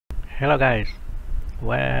Hello guys,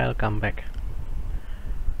 welcome back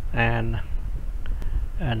and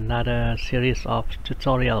another series of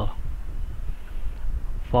tutorial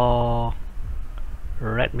for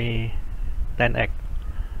Redmi 10X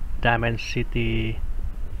Dimensity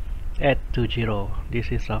 820.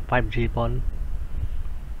 This is a 5G phone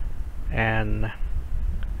and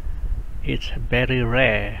it's very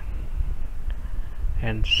rare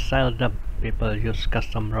and seldom people use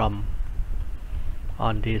custom ROM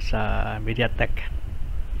on this MediaTek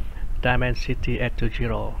Dimensity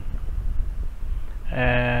 820,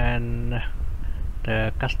 and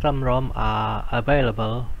the custom ROM are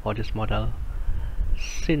available for this model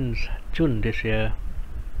since June this year.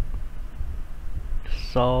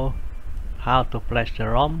 So how to flash the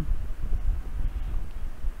ROM,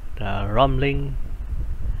 the ROM link,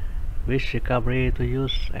 which recovery to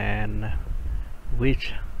use, and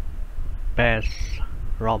which best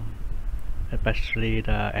ROM, especially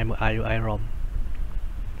the miui ROM.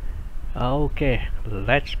 Okay,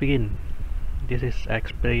 let's begin. This is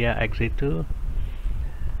Xperia XZ2.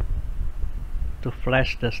 To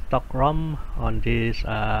flash the stock ROM on this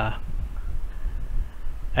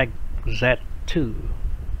XZ2,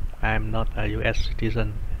 I'm not a US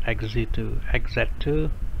citizen.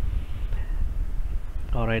 XZ2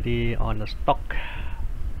 already on the stock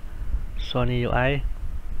Sony UI.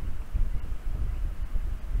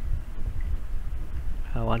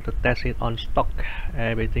 I want to test it on stock,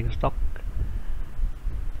 everything stock.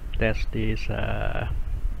 Test this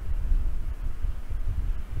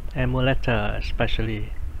emulator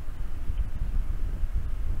especially,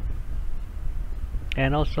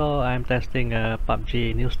 and also I'm testing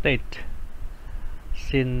PUBG new state,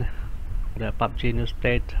 since the PUBG new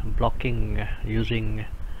state blocking using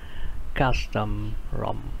custom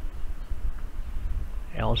ROM.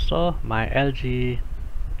 Also my LG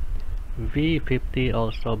V50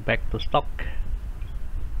 also back to stock.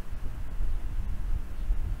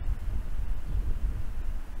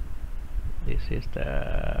 This is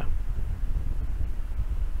the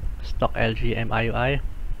stock LG MIUI.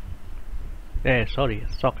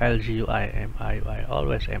 Stock LG UI MIUI,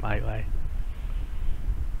 always MIUI.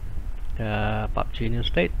 PUBG new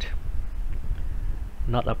state,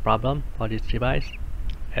 not a problem for this device.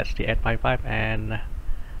 SD855 and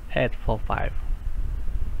 845.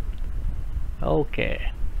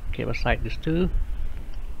 Okay, keep aside these two,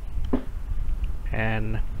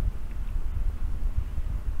 and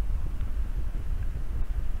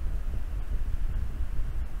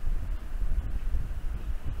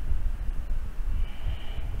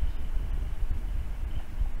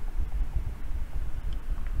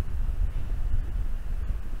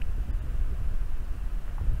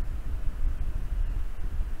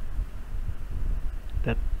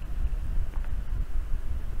the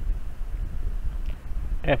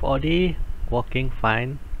FOD working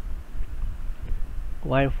fine,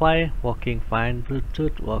 Wi-Fi working fine,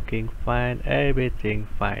 Bluetooth working fine, everything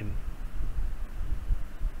fine.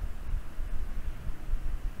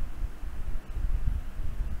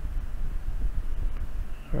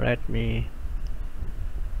 Redmi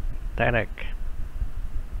 10X.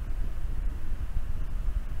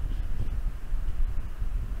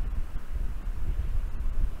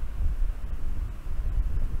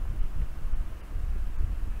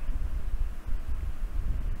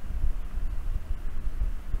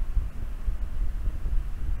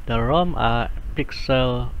 The ROM are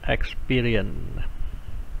Pixel Experience.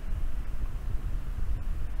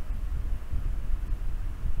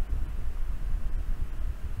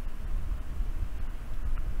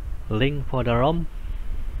 Link for the ROM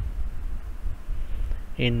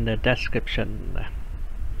in the description.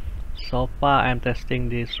 So far I'm testing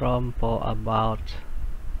this ROM for about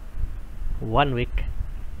 1 week.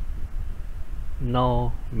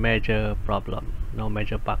 No major problem, no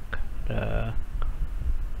major bug. The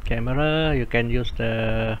camera, you can use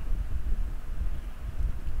the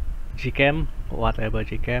Gcam, whatever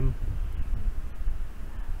Gcam.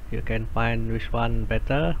 You can find which one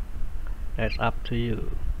better, that's up to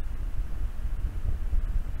you.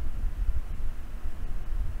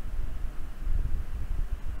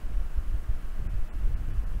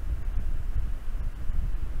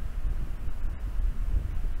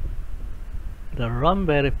 The ROM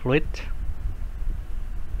very fluid,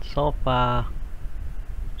 so far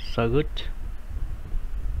so good.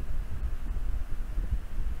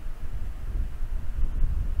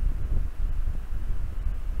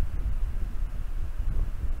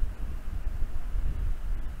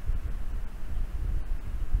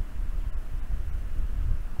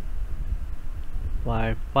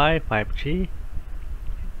 Wi-Fi 5G,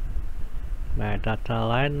 my data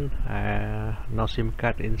line. No SIM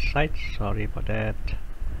card inside, sorry for that,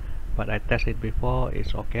 but I tested before,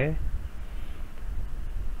 it's okay.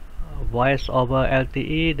 Voice over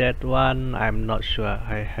LTE, that one I'm not sure,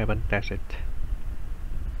 I haven't tested.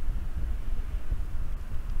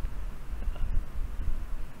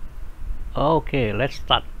 Okay, let's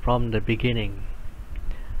start from the beginning.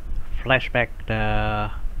 Flashback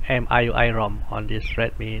the MIUI ROM on this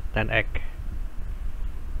Redmi 10X.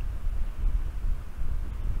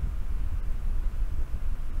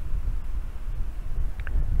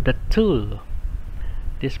 The tool,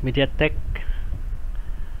 this MediaTek,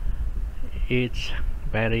 it's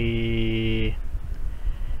very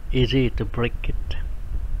easy to break it.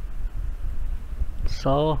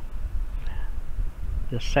 So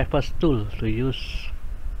the safest tool to use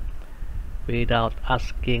without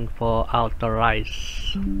asking for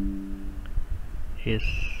authorize is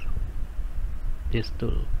this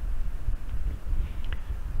tool,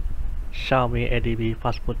 Xiaomi ADB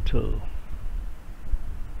Fastboot tool.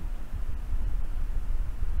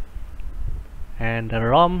 And the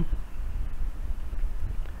ROM,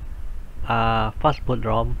 Fastboot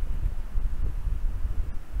ROM,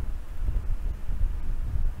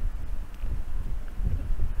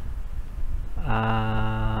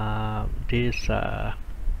 this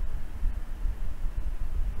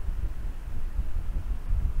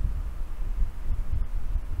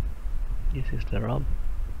is the ROM,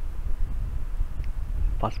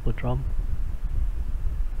 Fastboot ROM.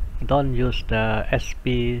 Don't use the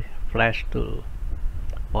SP flash tool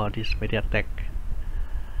for this MediaTek.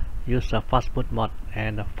 Use a Fastboot mod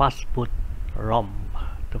and a Fastboot ROM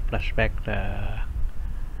to flashback the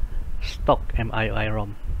stock MIUI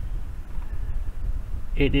ROM.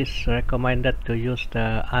 It is recommended to use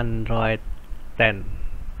the Android 10.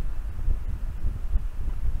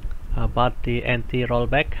 About the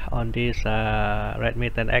anti-rollback on this Redmi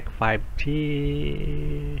 10X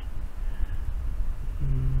 5G,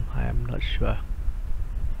 I am not sure,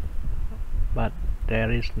 but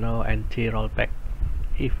there is no anti-rollback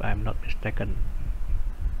if I am not mistaken.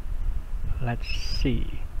 Let's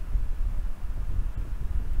see.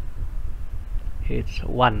 It's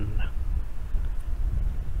 1.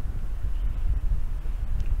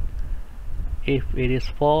 If it is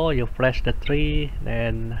 4, you flash the 3,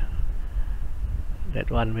 then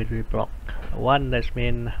that one will be blocked. 1, that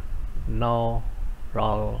means no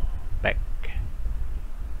rollback.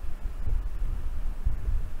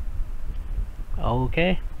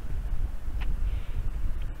 Okay.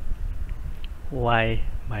 Why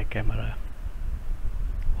my camera?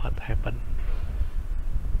 What happened?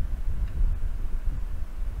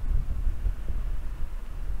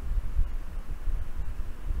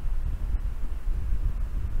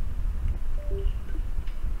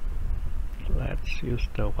 Let's use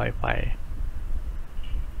the Wi-Fi.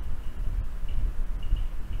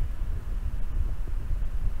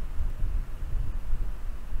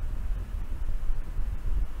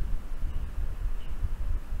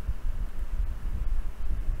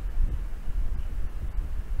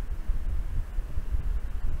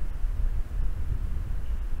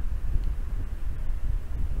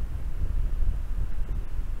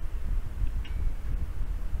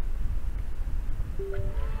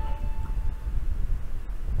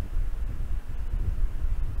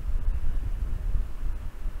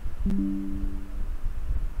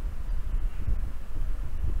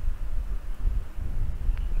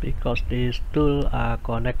 Because these tools are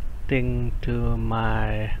connecting to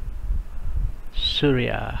my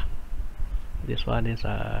Surya. This one is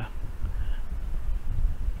a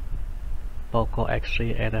Poco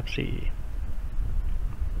X3 NFC.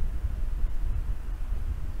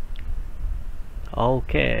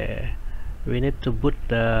 Okay, we need to boot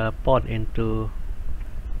the port into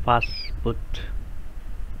Fastboot.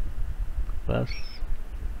 First,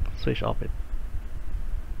 switch off it.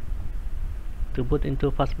 To boot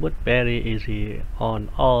into Fastboot, very easy on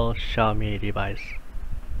all Xiaomi device.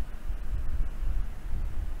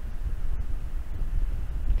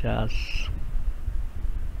 Just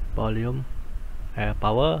volume,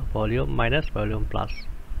 power, volume minus, volume plus.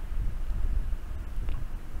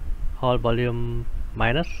 Hold volume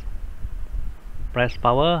minus, press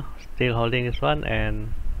power, still holding this one,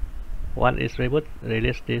 and one is reboot,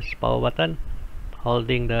 release this power button,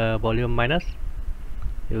 holding the volume minus,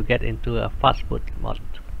 you get into a Fastboot mode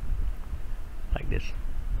like this.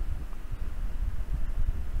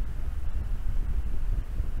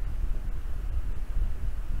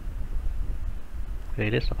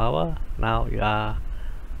 Release the power, now you are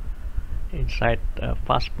inside a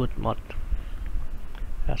Fastboot mode.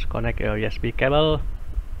 Just connect your USB cable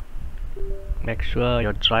Make sure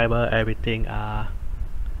your driver, everything are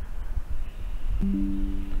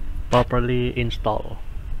properly installed.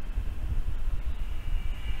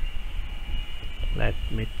 Let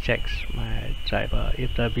me check my driver.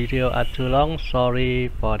 If the video are too long,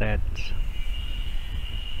 sorry for that.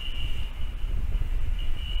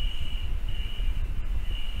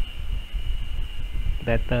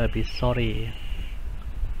 Better be sorry.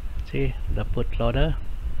 See the bootloader.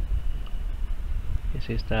 This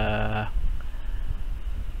is the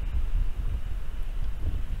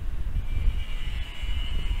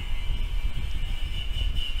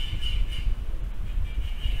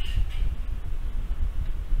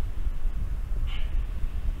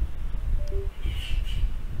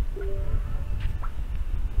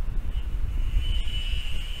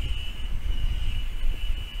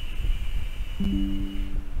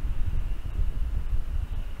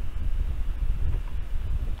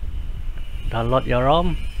download your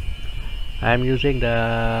ROM. I'm using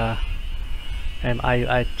the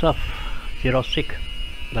MIUI 12.06,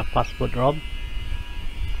 the fastboot ROM.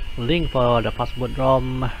 Link for the fastboot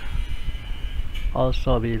ROM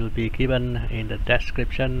also will be given in the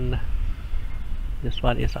description. This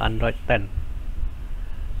one is Android 10.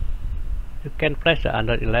 You can flash the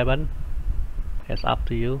Android 11. It's up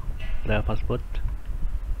to you, the fastboot,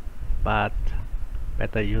 but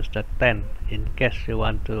better use the 10 in case you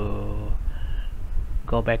want to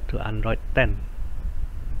go back to Android 10.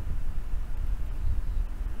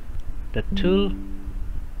 The tool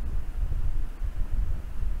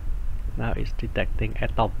now is detecting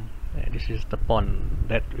atom. This is the point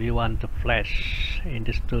that we want to flash in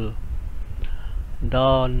this tool.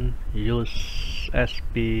 Don't use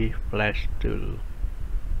SP flash tool.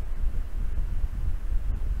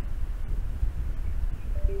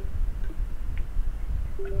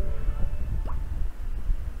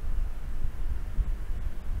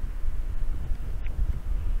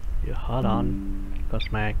 You hold on,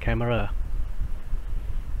 because my camera.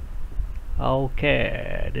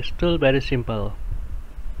 Okay, this tool very simple.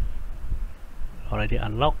 Already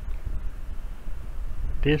unlocked.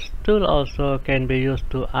 This tool also can be used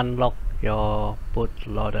to unlock your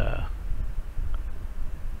bootloader.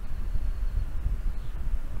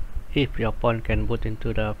 If your phone can boot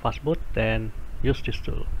into the fastboot, then use this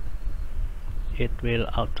tool. It will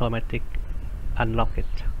automatically unlock it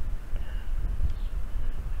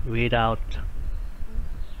without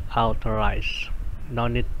authorize. No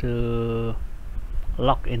need to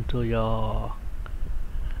log into your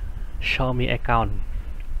Xiaomi account.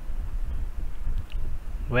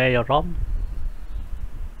 Where your ROM?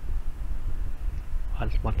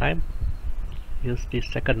 Once more time. Use this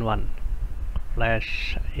second one.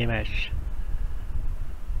 Flash image.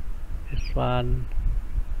 This one.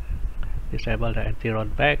 Disable the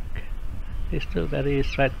anti-rollback. It's still very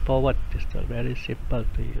straightforward. It's still very simple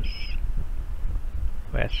to use.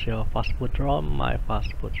 Where's your fastboot ROM? My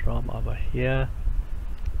fastboot ROM over here.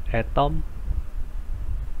 Atom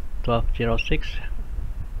 1206.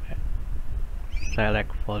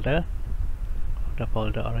 Select folder. The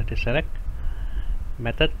folder already select.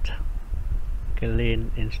 Method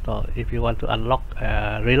clean install. If you want to unlock,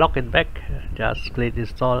 relock it back, just clean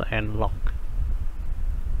install and lock.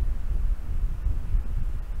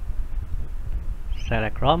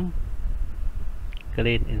 Select ROM,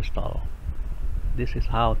 clean install. This is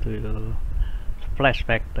how to flash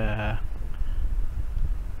back the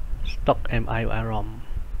stock MIUI ROM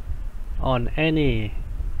on any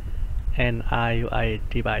MIUI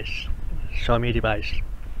device, Xiaomi device,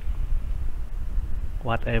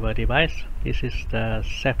 whatever device. This is the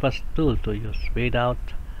safest tool to use without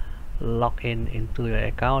login into your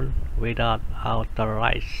account, without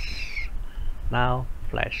authorize. Now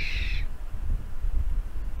flash.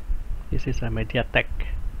 This is a MediaTek,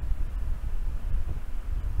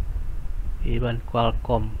 even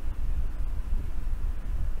Qualcomm,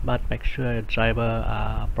 but make sure your driver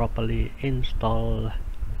are properly installed.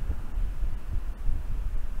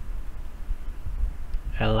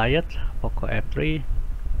 Elliot, Poco F3,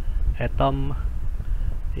 Atom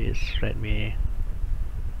is Redmi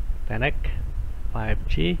 10X,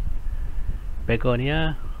 5G,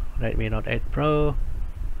 Begonia, Redmi Note 8 Pro.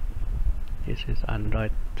 This is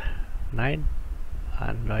Android 9,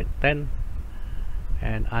 Android 10,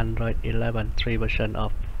 and Android 11, 3 version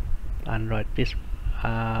of Android. This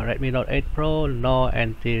Redmi Note 8 Pro, no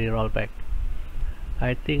anti-rollback.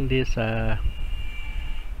 I think this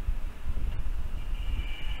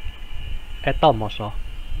Atom also,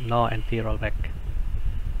 no anti-rollback.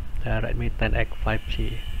 The Redmi 10X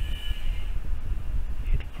 5G,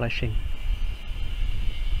 it's flashing.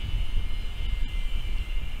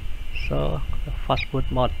 Also, the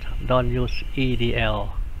fastboot mode, don't use EDL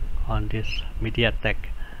on this MediaTek.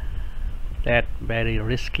 That's very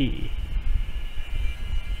risky.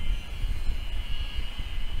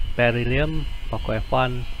 Beryllium, Poco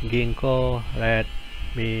F1, Ginkgo,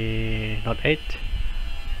 Redmi Note 8,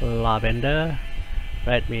 Lavender,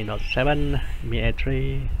 Redmi Note 7, Mi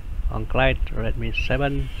A3, Onglide, Redmi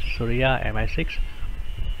 7, Surya Mi6,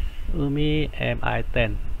 Umi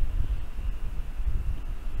Mi10.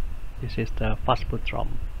 This is the fastboot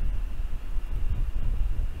ROM.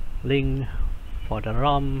 Link for the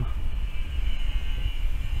ROM.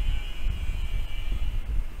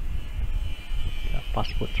 The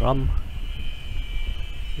fastboot ROM.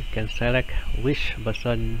 You can select which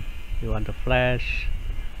version you want to flash.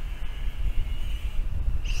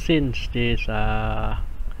 Since this Redmi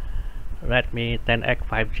 10X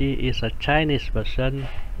 5G is a Chinese version,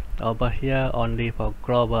 over here only for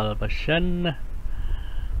global version,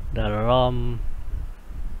 the ROM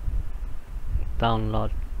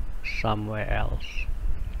download somewhere else.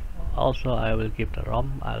 Also, I will give the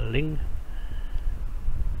ROM a link.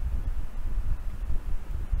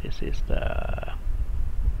 This is the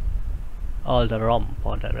all the ROM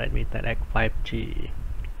for the Redmi 10X 5G.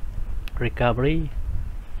 Recovery.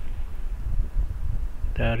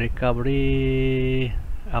 The recovery,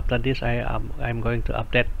 after this I'm going to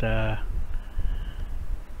update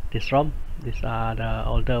this ROM. These are the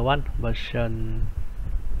older one, version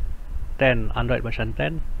 10, Android version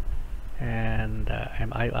 10, and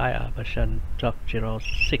MIUI version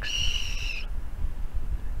 12.06.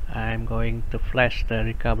 I'm going to flash the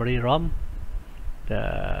recovery ROM,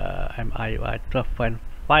 the MIUI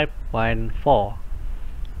 12.5.4.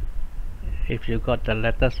 If you got the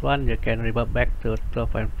latest one, you can revert back to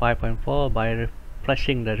 12.5.4 by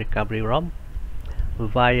flashing the recovery ROM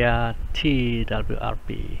via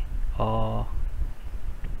TWRP, or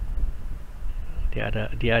the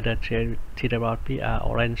other TWRP are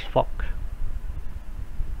orange fog.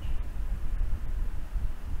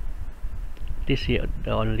 This is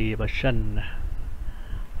the only version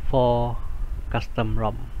for custom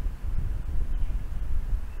ROM,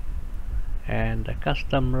 and the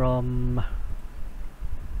custom ROM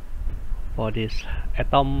for this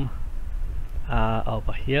Atom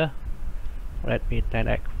over here, Redmi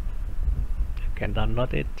 10X. You can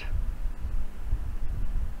download it,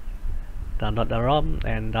 download the ROM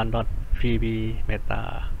and download VB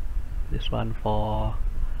Meta. This one for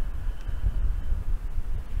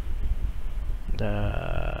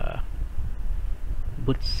the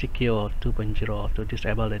boot secure 2.0 to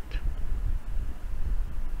disable it.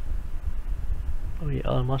 We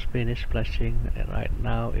almost finished flashing, and right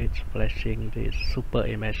now it's flashing this super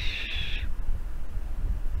image.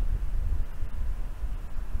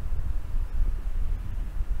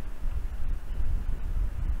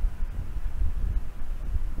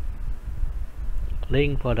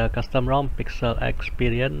 Link for the custom ROM Pixel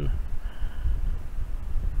Experience.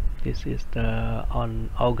 This is the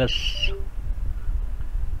on August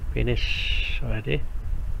finish already.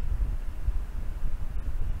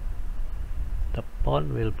 The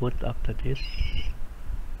phone will boot after this.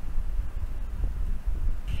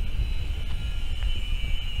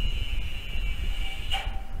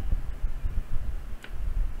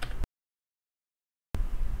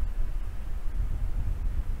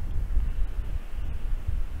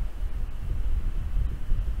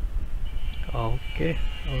 Okay,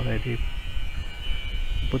 already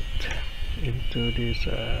boot into this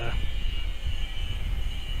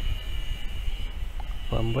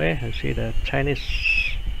firmware. You see the Chinese,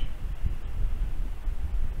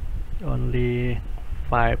 only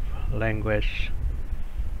 5 language,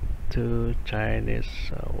 2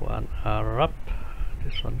 Chinese, 1 Arab,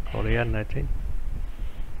 this one Korean I think,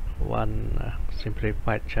 1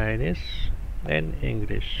 simplified Chinese, and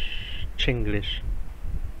English, Chinglish.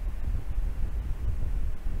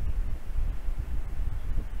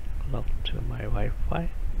 Log to my Wi-Fi.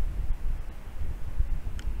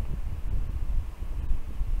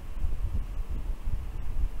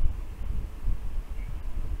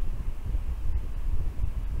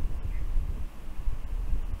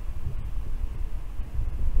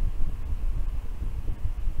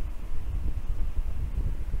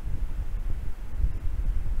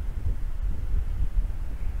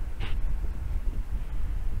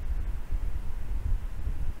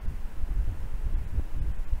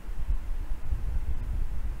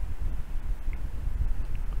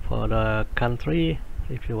 For the country,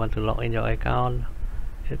 if you want to log in your account,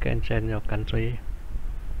 you can change your country.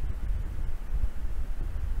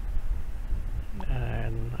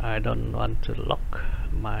 And I don't want to log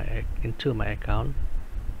into my account.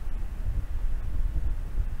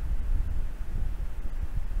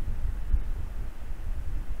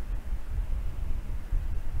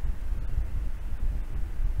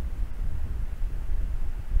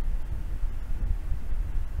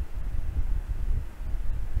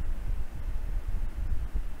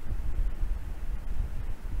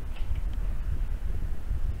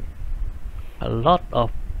 a lot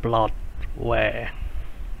of bloatware.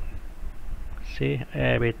 See,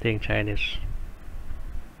 everything Chinese.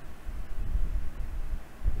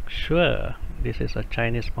 Sure, this is a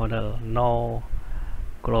Chinese model, no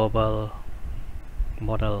global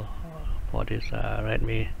model for this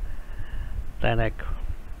Redmi 10X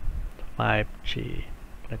 5G.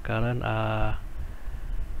 The current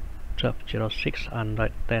 1206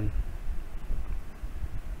 Android 10.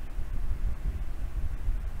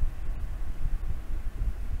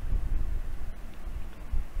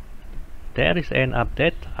 There is an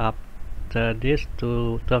update after this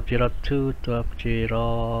to 1202,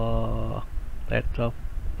 12.0,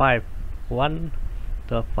 12.51,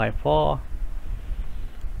 12.54.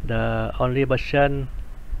 The only version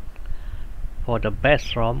for the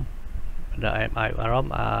best ROM, the MI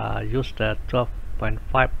ROM, use the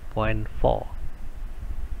 12.5.4.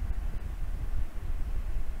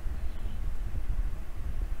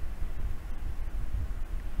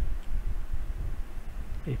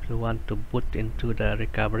 If you want to boot into the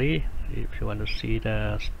recovery, if you want to see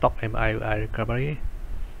the stock MIUI recovery,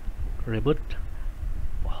 reboot,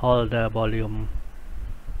 hold the volume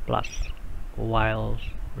plus while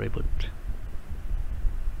reboot,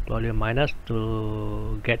 volume minus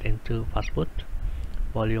to get into fast boot,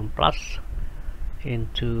 volume plus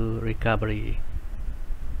into recovery.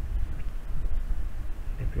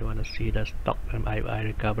 If you want to see the stock MIUI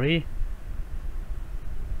recovery,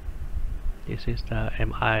 this is the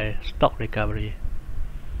MI stock recovery.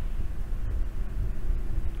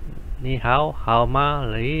 Ni hao, hao ma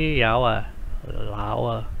lý yao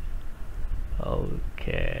lao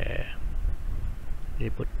Okay.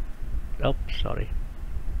 Reboot. Oh, sorry.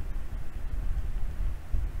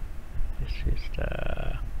 This is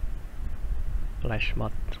the flash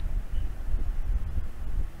mode.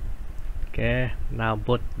 Okay, now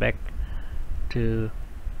boot back to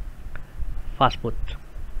fast boot.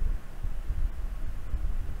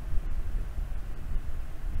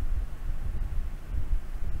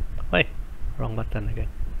 Wait, wrong button again.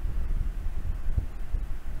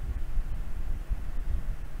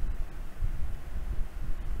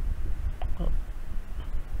 Oh.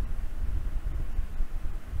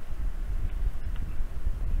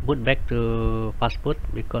 Boot back to fast boot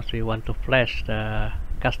because we want to flash the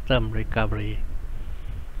custom recovery.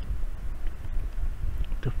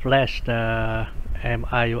 To flash the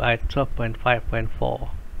MIUI 12.5.4.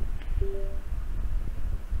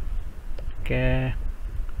 Okay.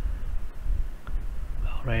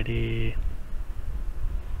 Already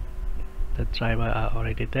the driver are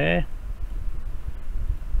already there.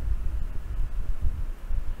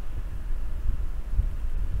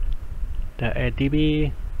 The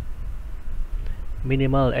ADB,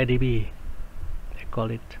 minimal ADB they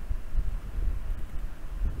call it.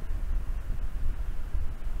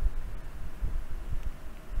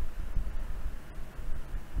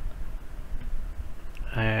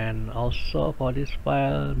 And also for this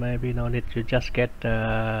file, maybe no need to just get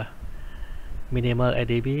the minimal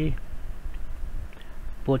ADB.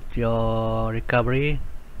 Put your recovery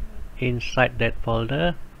inside that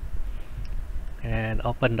folder and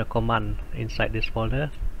open the command inside this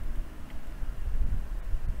folder.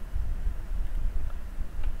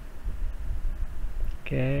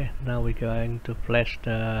 Okay, now we're going to flash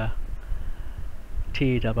the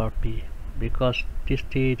TWRP because this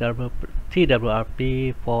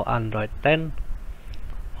TWRP for Android 10,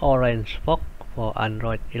 orange fog for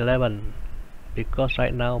Android 11. Because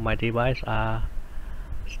right now my device are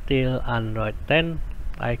still Android 10,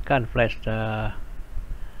 I can't flash the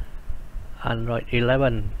Android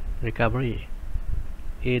 11 recovery.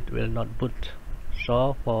 It will not boot.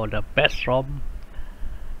 So for the best ROM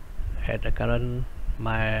at the current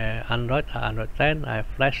my Android 10, I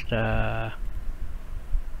flash the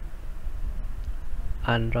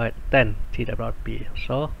Android 10 TWRP.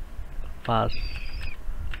 So fast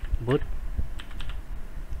boot.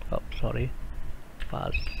 Oh, sorry.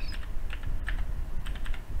 Fast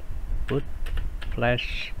boot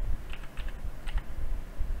flash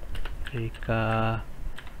recovery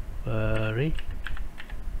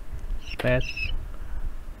space,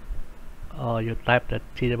 or you type the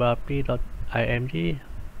twrp.img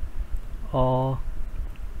or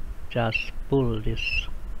just pull this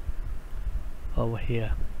over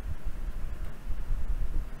here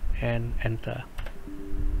and enter.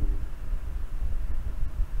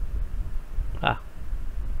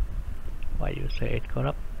 Why you say it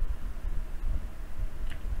corrupt?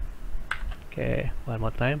 Okay, one more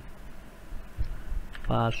time.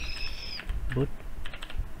 Fast boot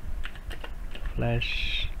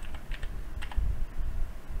flash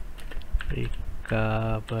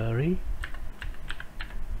recovery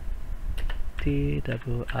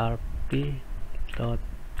twrp.img.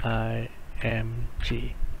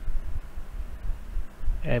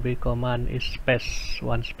 Every command is space,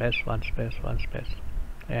 one space, one space, one space,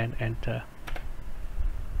 and enter.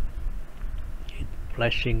 It's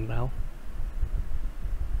flashing now.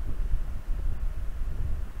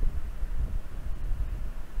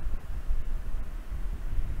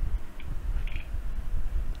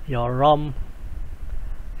 Your ROM,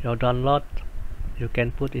 your download, you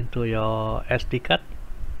can put into your SD card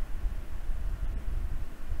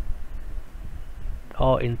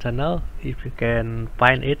or internal if you can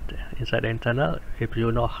find it inside the internal, if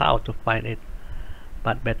you know how to find it,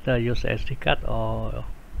 but better use SD card or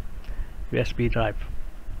USB drive.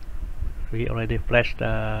 We already flashed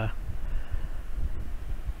the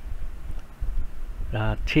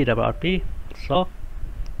TWRP, so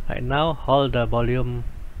right now hold the volume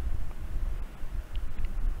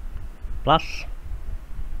plus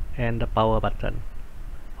and the power button.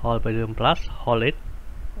 Hold volume plus, hold it,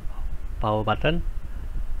 power button,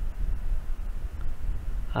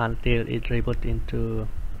 until it reboot into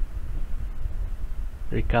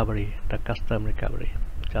recovery, the custom recovery.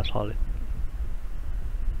 Just hold it.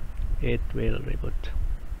 It will reboot.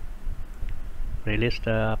 Release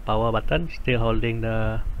the power button, still holding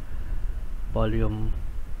the volume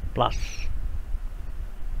plus.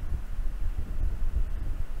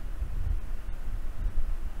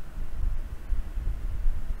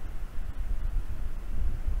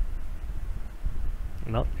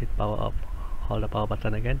 No, it power up. Hold the power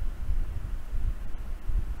button again.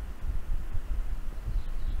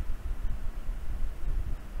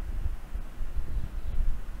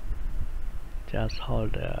 Just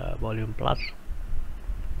hold the volume plus.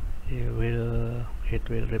 It will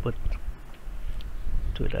reboot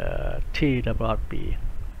to the TWRP.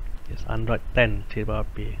 It's Android 10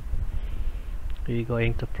 TWRP. We're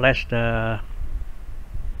going to flash the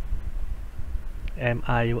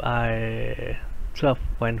MIUI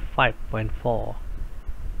 12.5.4.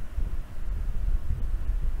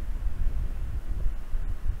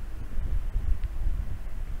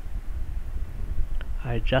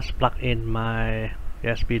 I just plug in my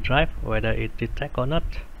USB drive, whether it detects or not.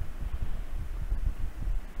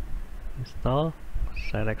 Install,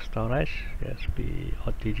 select storage, USB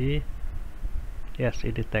OTG. Yes,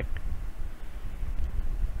 it detects.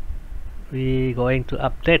 We're going to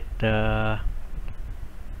update the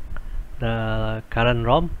current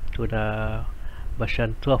ROM to the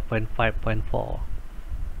version 12.5.4.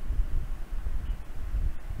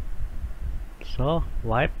 So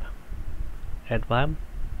wipe, advanced,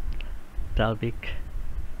 Dalvik,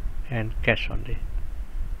 and cache only.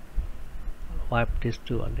 Wipe these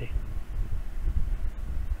two only.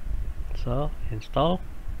 So install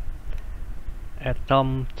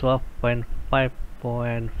Atom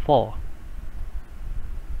 12.5.4.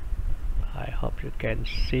 I hope you can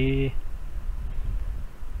see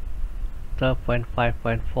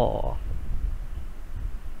 12.5.4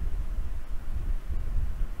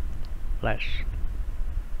 flash.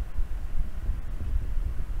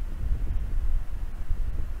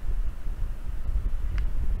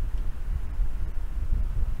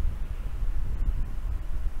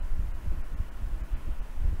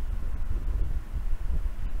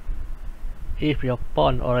 If your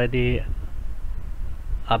phone already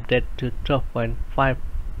update to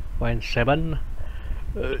 12.5.7,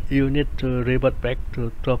 you need to revert back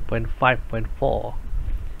to 12.5.4.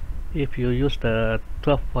 If you use the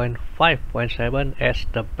 12.5.7 as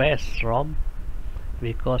the best ROM,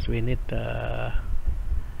 because we need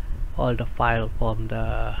all the file from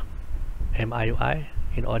the MIUI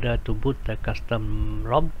in order to boot the custom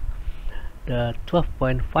ROM, the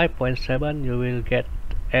 12.5.7 you will get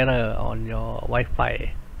error on your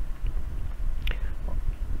Wi-Fi,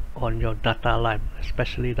 on your data line,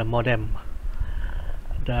 especially the modem.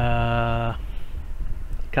 The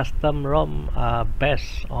custom ROM are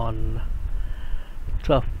based on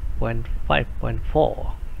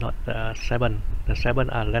 12.5.4, not the 7. The 7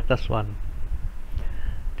 are latest one.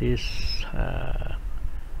 This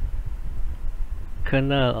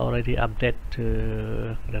kernel already update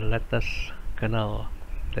to the latest kernel.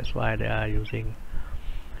 That's why they are using.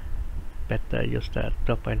 Better use the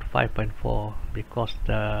 12.5.4 because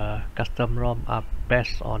the custom ROM are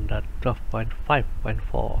based on the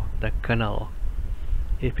 12.5.4, the kernel.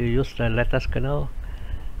 If you use the latest kernel,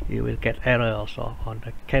 you will get error also on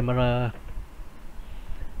the camera,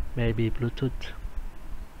 maybe Bluetooth.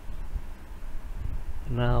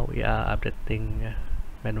 Now we are updating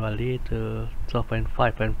manually to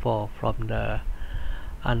 12.5.4 from the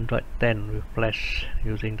Android 10 with flash,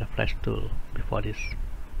 using the flash tool before this.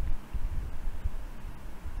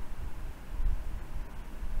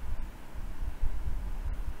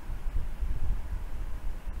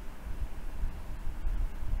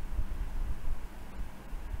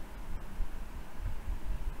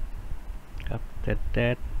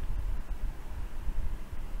 that,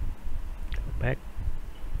 back,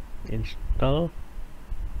 install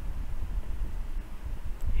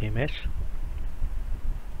image.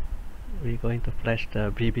 We're going to flash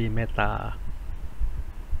the BB meta.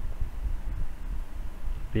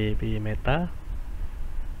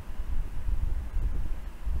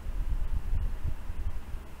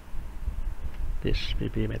 This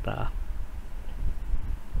BB meta.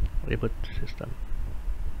 Reboot system.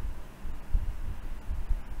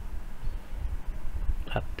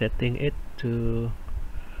 Updating it to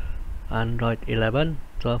Android 11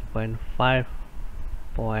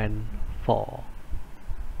 12.5.4.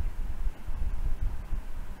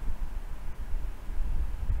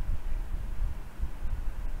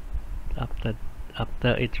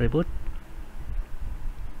 After it reboot,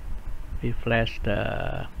 we flash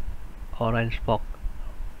the orange box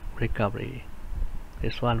recovery.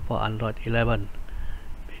 This one for Android 11,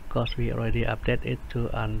 because we already updated it to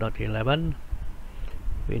Android 11.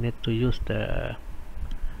 We need to use the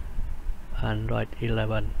Android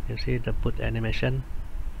 11. You see the boot animation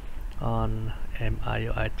on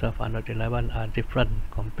MIUI 12 Android 11 are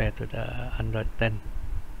different compared to the Android 10.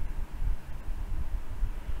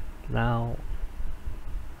 Now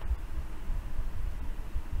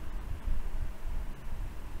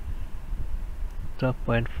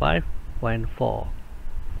 .5.4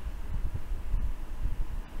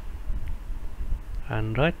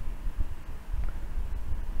 Android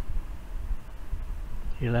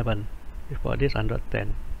 11. Before this Android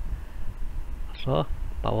 10. So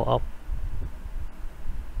power off.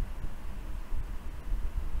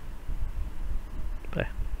 Okay.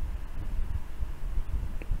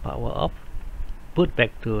 Power off. Boot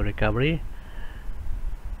back to recovery.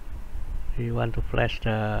 We want to flash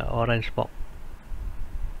the orange box.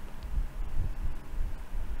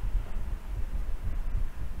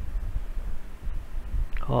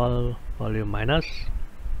 Call volume minus.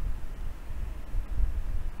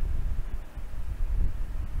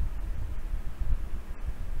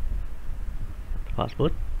 Fast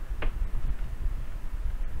boot.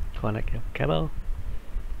 Connect your cable.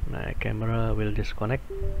 My camera will disconnect.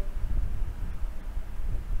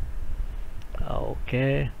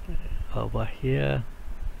 Okay, over here,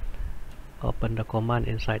 open the command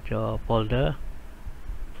inside your folder,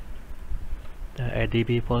 the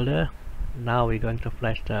ADB folder. Now we're going to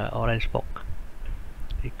flash the orange box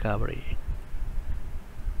recovery.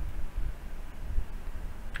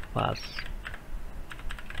 Fast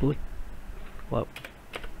boot. Whoa.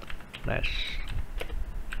 Flash.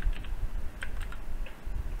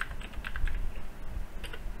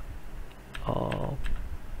 Of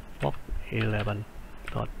FOC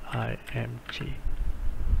 11.img.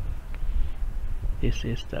 This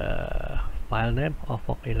is the file name of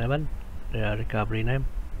FOC 11, the recovery name,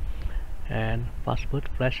 and fastboot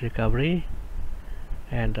flash recovery,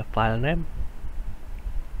 and the file name.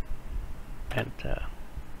 Enter.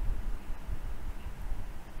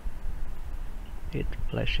 It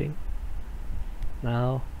flashing.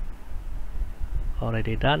 Now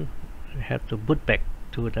already done. We have to boot back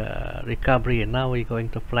to the recovery, and now we're going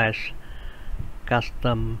to flash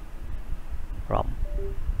custom ROM.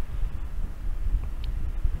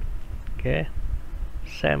 Okay,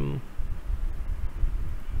 same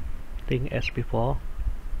thing as before.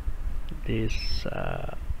 This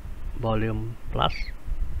volume plus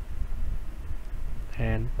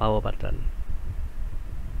and power button.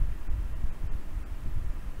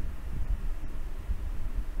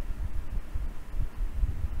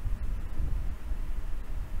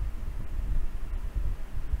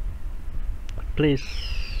 Please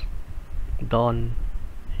don't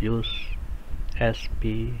use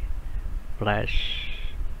SP flash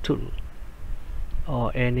tool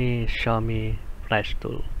or any Xiaomi flash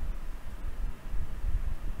tool.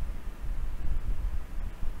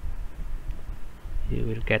 You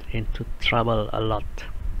will get into trouble a lot.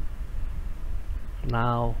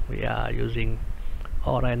 Now we are using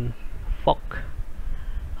Orange FOC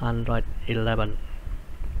Android 11.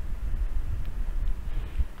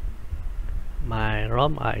 My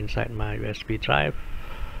ROM are inside my USB drive.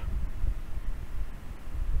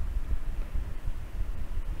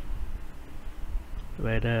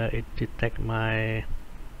 Whether it detect my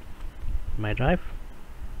drive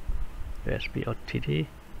USB or TD.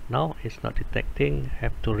 No, it's not detecting.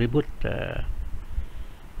 Have to reboot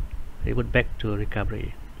back to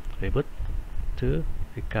recovery. Reboot to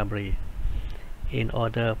recovery in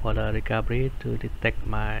order for the recovery to detect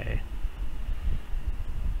my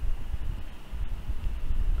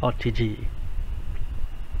OTG.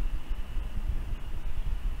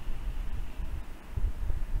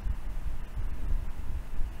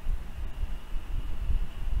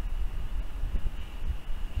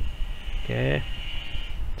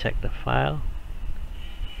 check the file.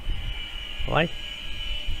 Why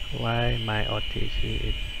my OTG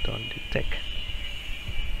it don't detect?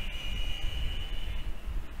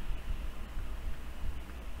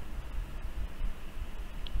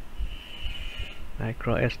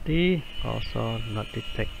 Micro SD also not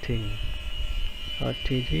detecting.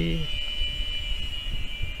 OTG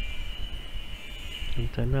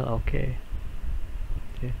internal okay.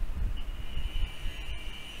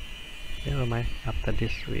 Never mind. After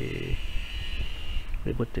this we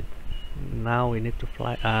reboot it. Now we need to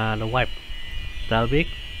fly the wipe. Dalvik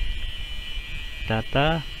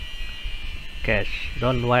data cache.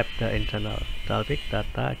 Don't wipe the internal. Dalvik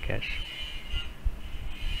data cache.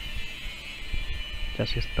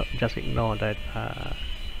 Just ignore that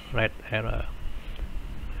red error.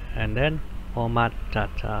 And then format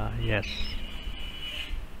data. Yes.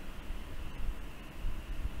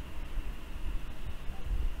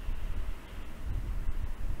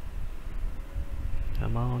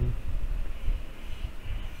 Come on.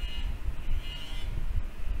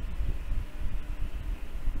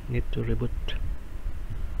 Need to reboot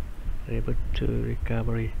to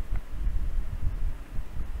recovery.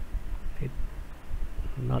 It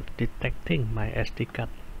not detecting my SD card.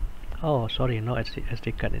 Oh sorry, no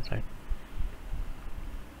SD card inside.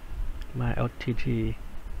 My OTG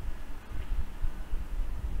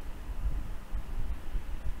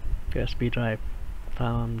USB drive,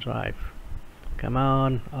 thumb drive. Come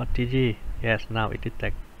on, OTG. Yes, now it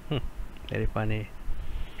detects. Very funny.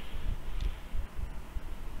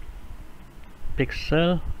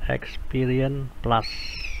 Pixel Experience Plus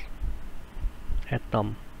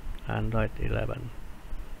Atom Android 11.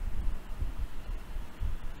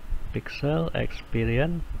 Pixel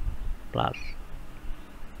Experience Plus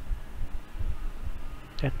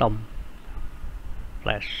Atom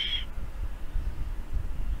Flash.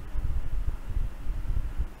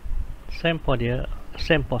 Same procedure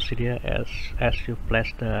as you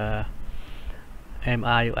flash the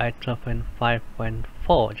MIUI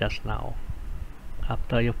 12.5.4 just now.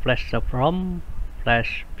 After you flash the from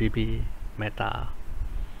flash BB meta.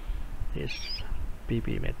 This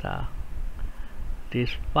BB meta.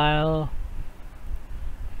 This file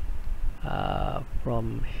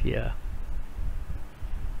from here.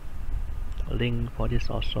 Link for this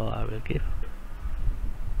also I will give.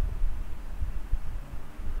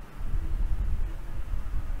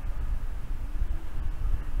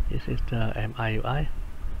 This is the MIUI,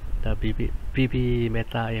 the BB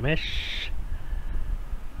meta image.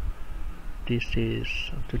 This is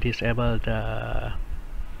to disable the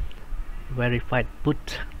verified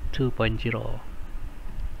boot 2.0,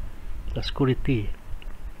 the security.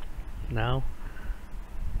 Now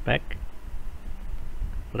back,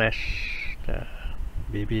 flash the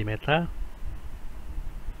BB meta,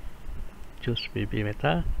 choose BB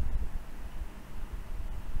meta.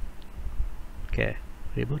 Okay,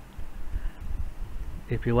 reboot.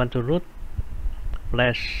 If you want to root,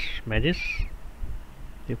 flash Magis.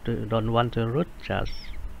 If you don't want to root, just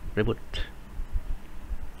reboot.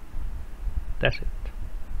 That's it.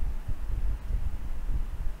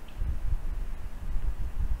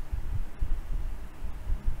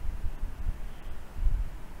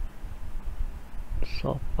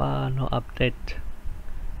 So far no update.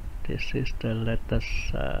 This is the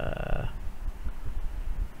latest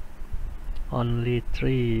only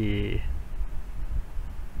 3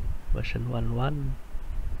 version 11,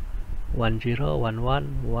 10,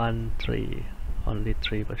 11, 13, only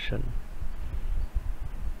 3 version.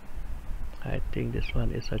 I think this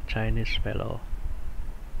one is a Chinese fellow.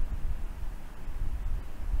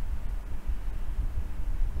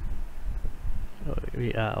 So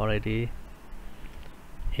we are already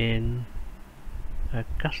in a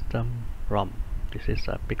custom ROM. This is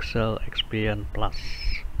a Pixel Experience Plus.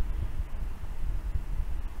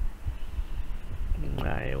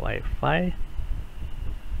 My Wi-Fi.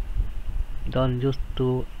 Don't use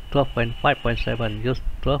 12.5.7, use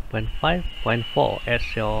 12.5.4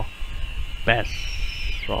 as your best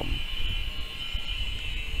ROM.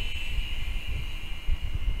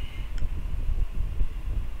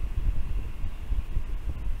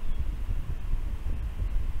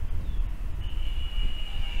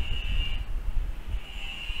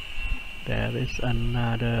 There is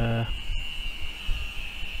another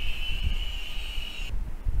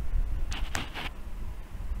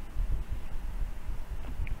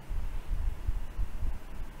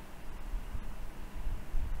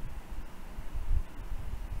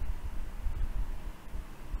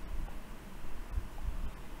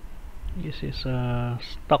this is a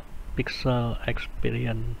stock Pixel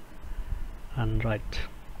Experience Android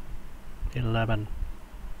 11.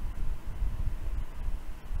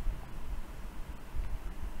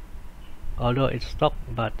 although it's stock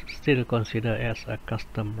but still considered as a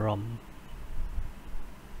custom ROM.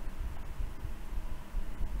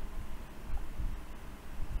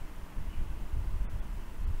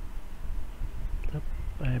 Yep,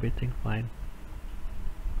 everything fine.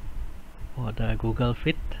 For the Google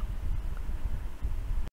Fit,